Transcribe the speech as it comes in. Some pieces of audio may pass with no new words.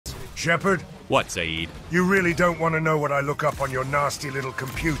Shepard? What, Saeed? You really don't want to know what I look up on your nasty little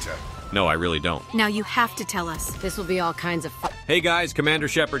computer? No, I really don't. Now you have to tell us. This will be all kinds of Hey guys, Commander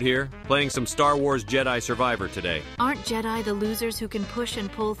Shepard here, playing some Star Wars Jedi Survivor today. Aren't Jedi the losers who can push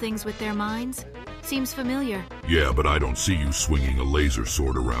and pull things with their minds? Seems familiar. Yeah, but I don't see you swinging a laser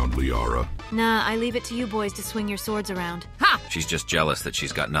sword around, Liara. Nah, I leave it to you boys to swing your swords around. Ha! She's just jealous that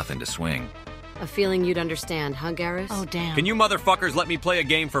she's got nothing to swing. A feeling you'd understand, huh, Garrus? Oh, damn. Can you motherfuckers let me play a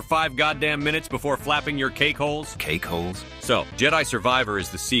game for 5 goddamn minutes before flapping your cake holes? Cake holes? So, Jedi Survivor is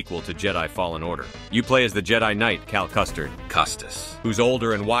the sequel to Jedi Fallen Order. You play as the Jedi Knight, Cal Custard, Custis. who's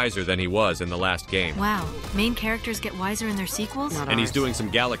older and wiser than he was in the last game. Wow, main characters get wiser in their sequels? Not And he's ours. doing some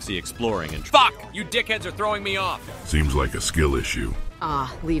galaxy exploring and— Fuck! You dickheads are throwing me off! Seems like a skill issue.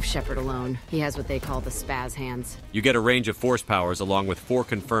 Ah, leave Shepard alone. He has what they call the spaz hands. You get a range of force powers along with 4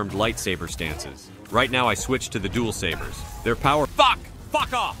 confirmed lightsaber stances. Right now I switched to the dual sabers. Their power— Fuck!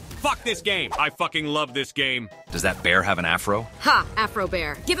 Fuck off! Fuck this game! I fucking love this game! Does that bear have an afro? Ha! Afro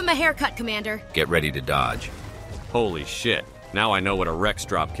Bear. Give him a haircut, Commander. Get ready to dodge. Holy shit. Now I know what a Rex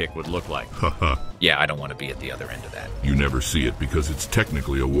dropkick would look like. Haha. Yeah, I don't want to be at the other end of that. You never see it because it's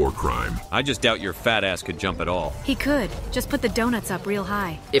technically a war crime. I just doubt your fat ass could jump at all. He could. Just put the donuts up real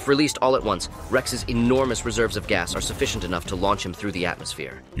high. If released all at once, Rex's enormous reserves of gas are sufficient enough to launch him through the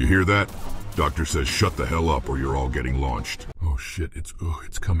atmosphere. You hear that? Doctor says shut the hell up or you're all getting launched. Oh shit, it's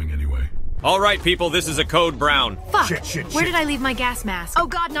coming anyway. Alright people, this is a code brown. Fuck! Shit. Where did I leave my gas mask? Oh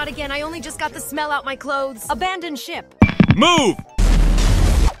God, not again. I only just got the smell out my clothes. Abandon ship. Move!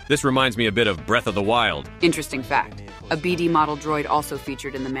 This reminds me a bit of Breath of the Wild. Interesting fact. A BD model droid also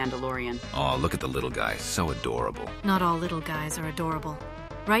featured in The Mandalorian. Oh, look at the little guy. So adorable. Not all little guys are adorable.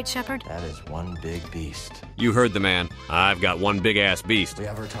 Right, Shepard? That is one big beast. You heard the man. I've got one big ass beast. We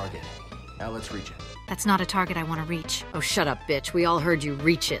have our target. Now let's reach it. That's not a target I want to reach. Oh, shut up, bitch. We all heard you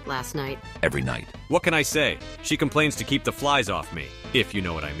reach it last night. Every night. What can I say? She complains to keep the flies off me, if you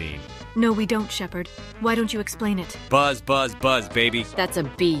know what I mean. No, we don't, Shepard. Why don't you explain it? Buzz, buzz, buzz, baby. That's a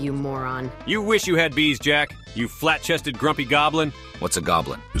bee, you moron. You wish you had bees, Jack. You flat-chested, grumpy goblin. What's a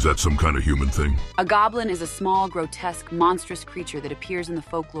goblin? Is that some kind of human thing? A goblin is a small, grotesque, monstrous creature that appears in the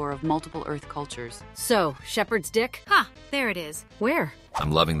folklore of multiple Earth cultures. So, Shepard's dick? Ha! There it is. Where?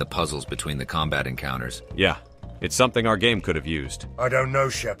 I'm loving the puzzles between the combat encounters. Yeah, it's something our game could have used. I don't know,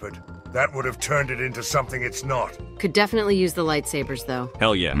 Shepard. That would have turned it into something it's not. Could definitely use the lightsabers, though.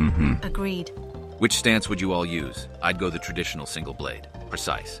 Hell yeah. Agreed. Which stance would you all use? I'd go the traditional single blade.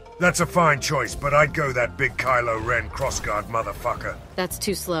 Precise. That's a fine choice, but I'd go that big Kylo Ren crossguard motherfucker. That's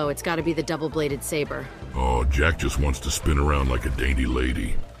too slow. It's gotta be the double-bladed saber. Oh, Jack just wants to spin around like a dainty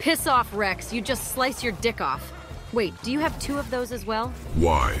lady. Piss off, Rex. You just slice your dick off. Wait, do you have 2 of those as well?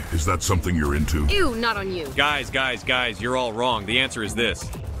 Why? Is that something you're into? Ew, not on you. Guys, you're all wrong. The answer is this.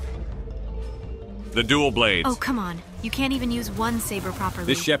 The dual blades. Oh, come on. You can't even use one saber properly.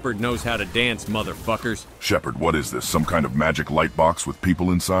 This Shepard knows how to dance, motherfuckers. Shepard, what is this? Some kind of magic light box with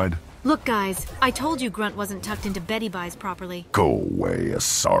people inside? Look, guys. I told you Grunt wasn't tucked into Betty Buys properly. Go away, a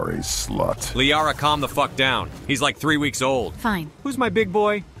sorry slut. Liara, calm the fuck down. He's like 3 weeks old. Fine. Who's my big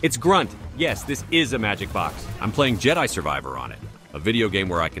boy? It's Grunt. Yes, this is a magic box. I'm playing Jedi Survivor on it. A video game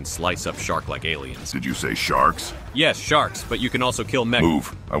where I can slice up shark like aliens. Did you say sharks? Yes, sharks, but you can also kill mech—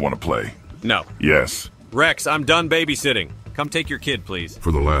 Move. I want to play. No. Yes. Rex, I'm done babysitting. Come take your kid, please.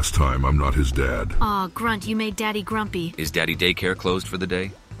 For the last time, I'm not his dad. Aw, Grunt, you made Daddy grumpy. Is Daddy Daycare closed for the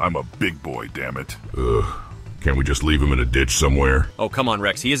day? I'm a big boy, damn it. Ugh. Can't we just leave him in a ditch somewhere? Oh, come on,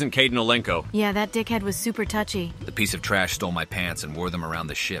 Rex. He isn't Caden Olenko. Yeah, that dickhead was super touchy. The piece of trash stole my pants and wore them around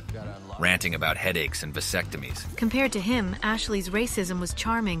the ship, ranting about headaches and vasectomies. Compared to him, Ashley's racism was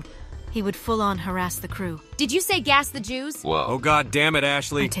charming. He would full-on harass the crew. Did you say gas the Jews? Whoa. Oh, god damn it,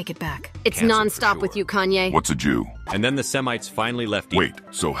 Ashley. I take it back. It's Cancel for nonstop sure. with you, Kanye. What's a Jew? And then the Semites finally left. Wait,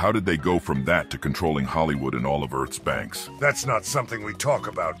 so how did they go from that to controlling Hollywood and all of Earth's banks? That's not something we talk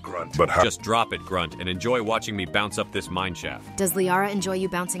about, Grunt. But how— Just drop it, Grunt, and enjoy watching me bounce up this mine shaft. Does Liara enjoy you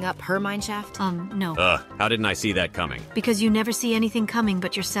bouncing up her mineshaft? No. How didn't I see that coming? Because you never see anything coming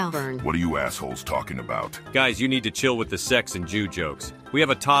but yourself. Burn. What are you assholes talking about? Guys, you need to chill with the sex and Jew jokes. We have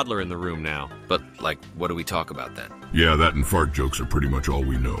a toddler in the room now. But, like, what do we talk about then? Yeah, that and fart jokes are pretty much all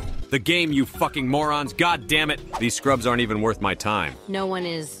we know. The game, you fucking morons. God damn it. These scrubs aren't even worth my time. No one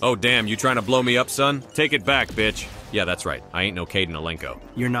is. Oh, damn. You trying to blow me up, son? Take it back, bitch. Yeah, that's right. I ain't no Caden Olenko.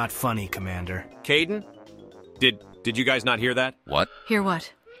 You're not funny, Commander. Caden? Did you guys not hear that? What? Hear what?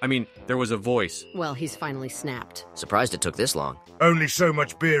 I mean, there was a voice. Well, he's finally snapped. Surprised it took this long. Only so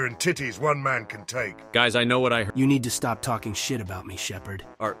much beer and titties one man can take. Guys, I know what I heard. You need to stop talking shit about me, Shepard.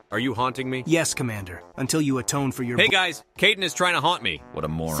 Are you haunting me? Yes, Commander. Until you atone for your... Hey guys, Caden is trying to haunt me. What a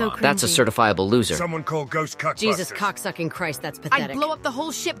moron. So That's a certifiable loser. Someone call Ghost Cuckbusters. Jesus cocksucking Christ, that's pathetic. I'd blow up the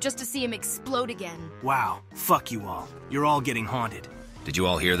whole ship just to see him explode again. Wow. Fuck you all. You're all getting haunted. Did you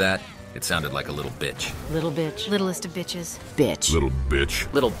all hear that? It sounded like a little bitch. Little bitch. Littlest of bitches. Bitch. Little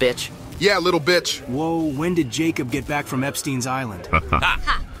bitch. Little bitch. Yeah, little bitch. Whoa, when did Jacob get back from Epstein's Island?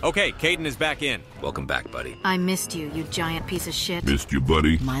 Ha! Okay, Caden is back in. Welcome back, buddy. I missed you, you giant piece of shit. Missed you,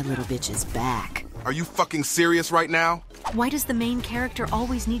 buddy. My little bitch is back. Are you fucking serious right now? Why does the main character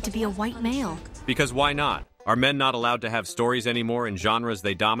always need to be a white male? Because why not? Are men not allowed to have stories anymore in genres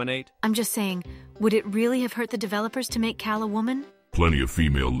they dominate? I'm just saying, would it really have hurt the developers to make Cal a woman? Plenty of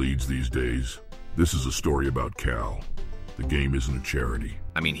female leads these days. This is a story about Cal. The game isn't a charity.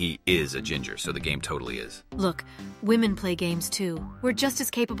 I mean, he is a ginger, so the game totally is. Look, women play games too. We're just as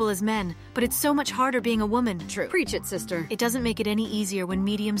capable as men, but it's so much harder being a woman. True. Preach it, sister. It doesn't make it any easier when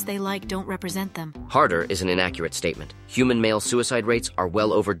mediums they like don't represent them. Harder is an inaccurate statement. Human male suicide rates are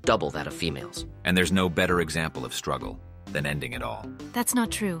well over double that of females. And there's no better example of struggle than ending it all. That's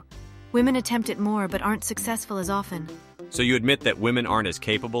not true. Women attempt it more, but aren't successful as often. So you admit that women aren't as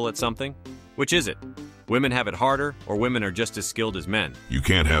capable at something? Which is it? Women have it harder, or women are just as skilled as men? You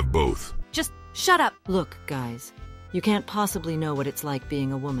can't have both. Just shut up. Look, guys, you can't possibly know what it's like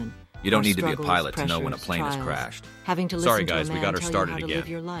being a woman. You don't Our need to be a struggles, pilot to know when a pressures, plane has trials, crashed. Having to listen Sorry, guys, to a we man got her tell started you how to again. live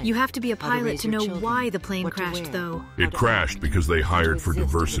your life. You have to be a How to pilot raise to your know children, why the plane what to crashed, wear. though. It crashed because they hired for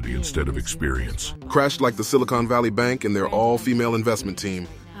diversity instead of experience. Crashed like the Silicon Valley Bank and their all-female investment team.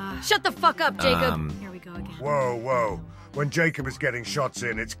 Shut the fuck up, Jacob. Here we go again. Whoa, whoa. When Jacob is getting shots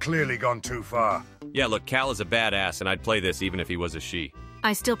in, it's clearly gone too far. Yeah, look, Cal is a badass, and I'd play this even if he was a she.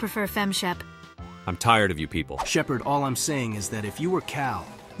 I still prefer FemShep. I'm tired of you people. Shepard, all I'm saying is that if you were Cal,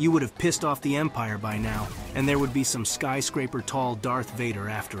 you would have pissed off the Empire by now, and there would be some skyscraper-tall Darth Vader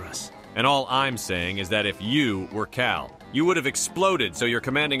after us. And all I'm saying is that if you were Cal, you would have exploded so your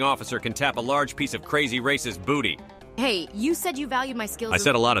commanding officer can tap a large piece of crazy racist booty. Hey, you said you valued my skills. I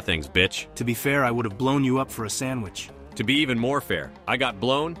said a lot of things, bitch. To be fair, I would have blown you up for a sandwich. To be even more fair, I got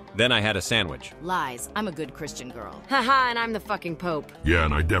blown, then I had a sandwich. Lies. I'm a good Christian girl. Haha, and I'm the fucking Pope. Yeah,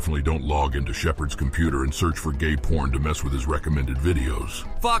 and I definitely don't log into Shepard's computer and search for gay porn to mess with his recommended videos.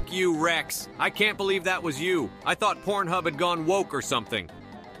 Fuck you, Rex. I can't believe that was you. I thought Pornhub had gone woke or something.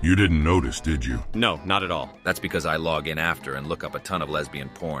 You didn't notice, did you? No, not at all. That's because I log in after and look up a ton of lesbian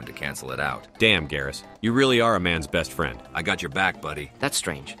porn to cancel it out. Damn, Garrus. You really are a man's best friend. I got your back, buddy. That's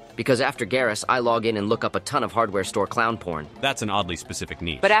strange, because after Garrus, I log in and look up a ton of hardware store clown porn. That's an oddly specific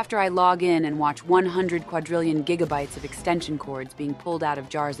niche. But after I log in and watch 100 quadrillion gigabytes of extension cords being pulled out of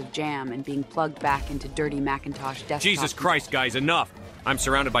jars of jam and being plugged back into dirty Macintosh desktops... Jesus Christ, guys, enough! I'm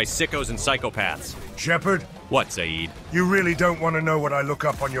surrounded by sickos and psychopaths. Shepard? What, Saeed? You really don't want to know what I look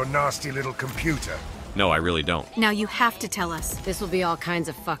up on your nasty little computer. No, I really don't. Now you have to tell us. This will be all kinds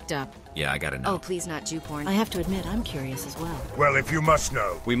of fucked up. Yeah, I gotta know. Oh, please not Jew porn. I have to admit, I'm curious as well. Well, if you must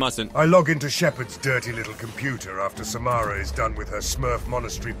know. We mustn't. I log into Shepard's dirty little computer after Samara is done with her Smurf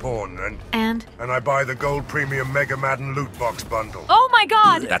monastery porn And I buy the gold premium Mega Madden loot box bundle. Oh my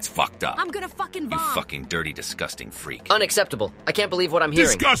god! That's fucked up. I'm gonna fucking You vom. fucking dirty, disgusting freak. Unacceptable. I can't believe what I'm hearing.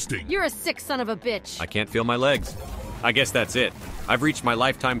 Disgusting! You're a sick son of a bitch. I can't feel my legs. I guess that's it. I've reached my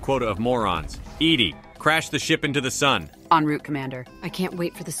lifetime quota of morons. Edie, crash the ship into the sun. En route, Commander. I can't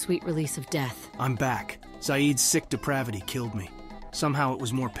wait for the sweet release of death. I'm back. Saeed's sick depravity killed me. Somehow it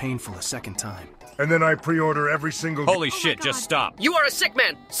was more painful a second time. And then I pre-order every single... Holy shit, just stop. You are a sick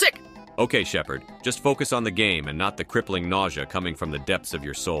man! Sick! Okay, Shepard, just focus on the game and not the crippling nausea coming from the depths of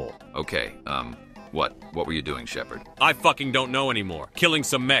your soul. Okay, what? What were you doing, Shepard? I fucking don't know anymore. Killing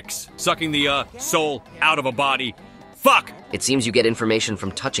some mechs, sucking the, soul out of a body. Fuck! It seems you get information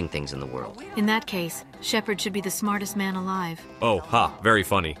from touching things in the world. In that case, Shepard should be the smartest man alive. Oh, ha, very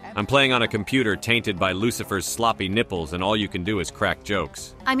funny. I'm playing on a computer tainted by Lucifer's sloppy nipples, and all you can do is crack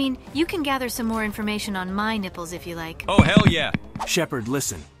jokes. I mean, you can gather some more information on my nipples if you like. Oh, hell yeah! Shepard,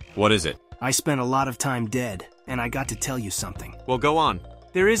 listen. What is it? I spent a lot of time dead, and I got to tell you something. Well, go on.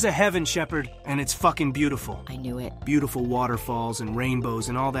 There is a heaven, Shepard, and it's fucking beautiful. I knew it. Beautiful waterfalls and rainbows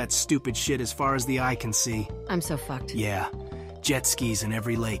and all that stupid shit as far as the eye can see. I'm so fucked. Yeah. Jet skis in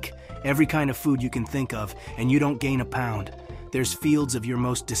every lake. Every kind of food you can think of, and you don't gain a pound. There's fields of your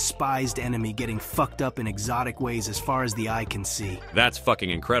most despised enemy getting fucked up in exotic ways as far as the eye can see. That's fucking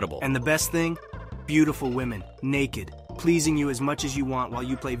incredible. And the best thing? Beautiful women, naked, pleasing you as much as you want while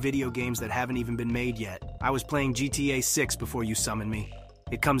you play video games that haven't even been made yet. I was playing GTA 6 before you summoned me.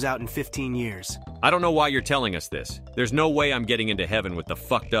 It comes out in 15 years. I don't know why you're telling us this. There's no way I'm getting into heaven with the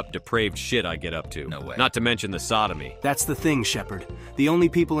fucked up, depraved shit I get up to. No way. Not to mention the sodomy. That's the thing, Shepard. The only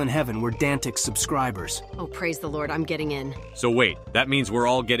people in heaven were Dantic's subscribers. Oh, praise the Lord, I'm getting in. So wait, that means we're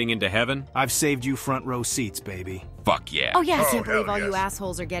all getting into heaven? I've saved you front row seats, baby. Fuck yeah. Oh yeah, I can't Oh, believe hell all you yes.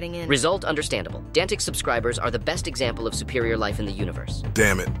 assholes are getting in. Result understandable. Dantic subscribers are the best example of superior life in the universe.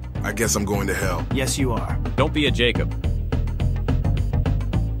 Damn it. I guess I'm going to hell. Yes, you are. Don't be a Jacob.